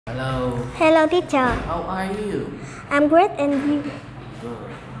Hello. Hello, teacher. How are you? I'm great, and you? Good.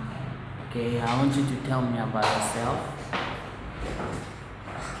 Okay, I want you to tell me about yourself.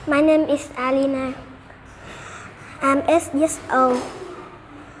 My name is Alina. I'm 8 years old.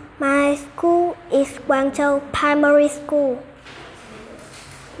 My school is Guangzhou Primary School.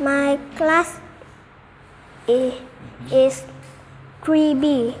 My class is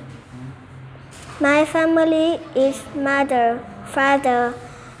 3B. My family is mother, father,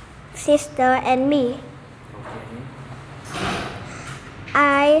 sister, and me. Okay.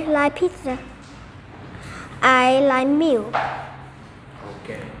 I like pizza. I like milk.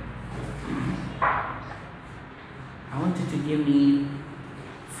 Okay. I want you to give me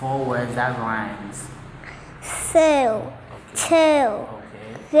 4 words that rhymes. Sale, tail,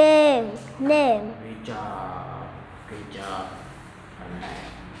 Okay. game, name. Good job. Good job.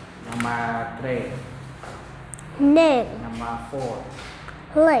 Alright. Number 3. Name, Number 4.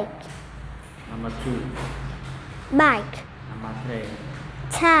 leg, Number 2. bike, Number 3.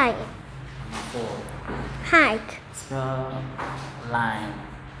 tie, Number 4. hike. Spell line.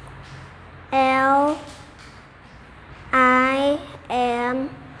 L I M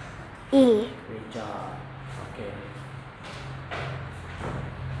E. Good job. Okay.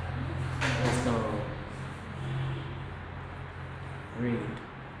 Let's go. Read.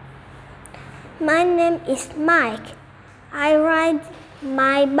 My name is Mike. I ride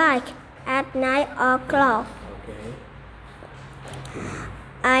my bike at 9 o'clock. Okay.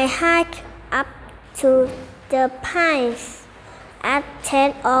 I hike up to the pines at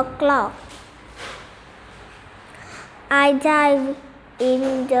 10 o'clock. I dive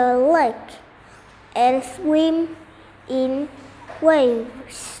in the lake and swim in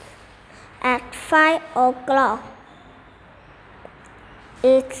waves at 5 o'clock.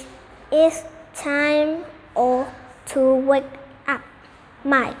 It is time to wake up,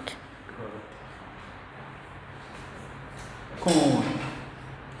 Mike. Good. Cone.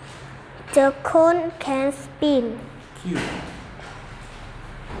 The cone can spin. Cube.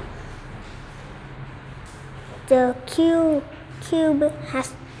 The cube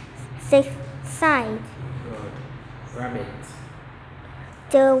has 6 sides. Good. Rabbit.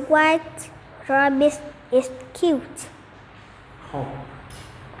 The white rabbit is cute. Hop.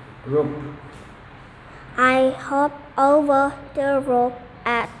 Rope. I hop over the rope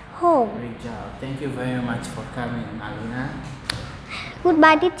at home. Great job. Thank you very much for coming, Alina.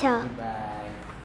 Goodbye, teacher. Goodbye.